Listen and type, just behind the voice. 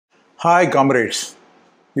Hi comrades,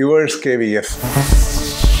 yours Kayveeyes.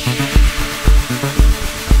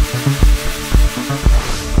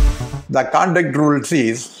 The conduct rules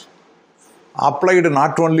is applied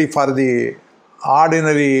not only for the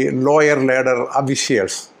ordinary lower ladder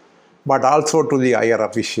officials but also to the higher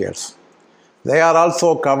officials. They are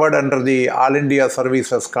also covered under the All India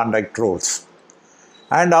Services Conduct Rules.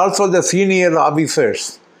 And also the senior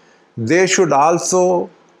officers, they should also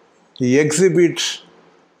exhibit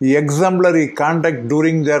exemplary conduct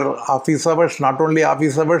during their office hours, not only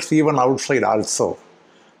office hours, even outside also.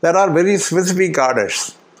 There are very specific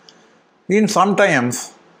orders. In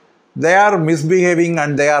sometimes they are misbehaving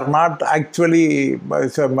and they are not actually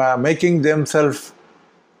making themselves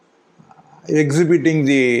exhibiting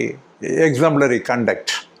the exemplary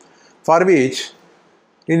conduct, for which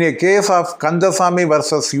in a case of Kandasamy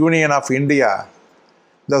versus Union of India,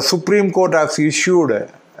 the Supreme Court has issued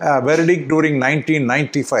a verdict during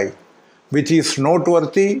 1995, which is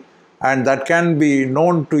noteworthy and that can be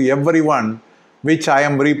known to everyone, which I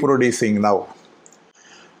am reproducing now.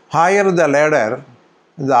 Higher the ladder,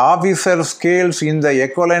 the officer scales in the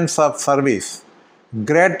equivalence of service,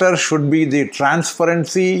 greater should be the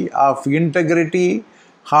transparency of integrity,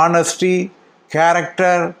 honesty,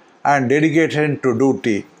 character, and dedication to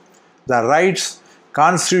duty. The rights,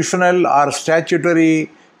 constitutional or statutory,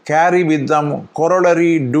 carry with them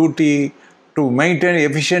corollary duty to maintain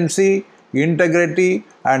efficiency, integrity,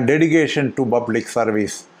 and dedication to public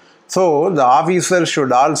service. So, the officers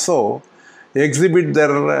should also exhibit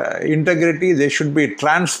their integrity. They should be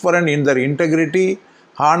transparent in their integrity,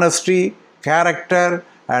 honesty, character,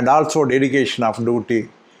 and also dedication of duty.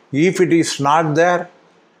 If it is not there,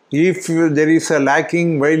 if there is a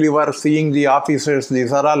lacking while you are seeing the officers,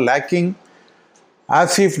 these are all lacking,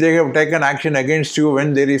 as if they have taken action against you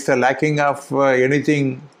when there is a lacking of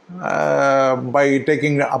anything by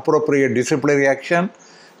taking appropriate disciplinary action,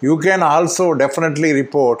 you can also definitely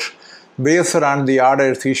report based on the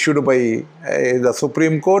orders issued by the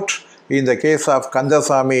Supreme Court in the case of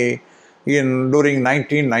Kandasamy during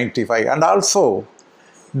 1995. And also,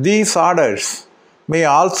 these orders may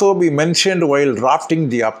also be mentioned while drafting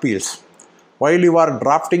the appeals. While you are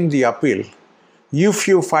drafting the appeal, if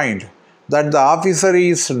you find that the officer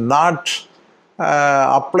is not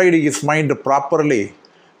applied his mind properly,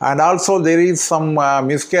 and also there is some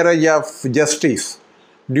miscarriage of justice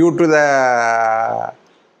due to the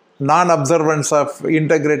non-observance of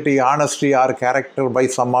integrity, honesty, or character by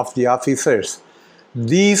some of the officers,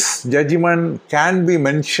 these judgments can be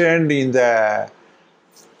mentioned in the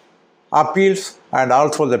appeals and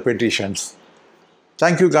also the petitions.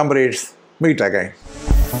 Thank you, comrades. Meet again.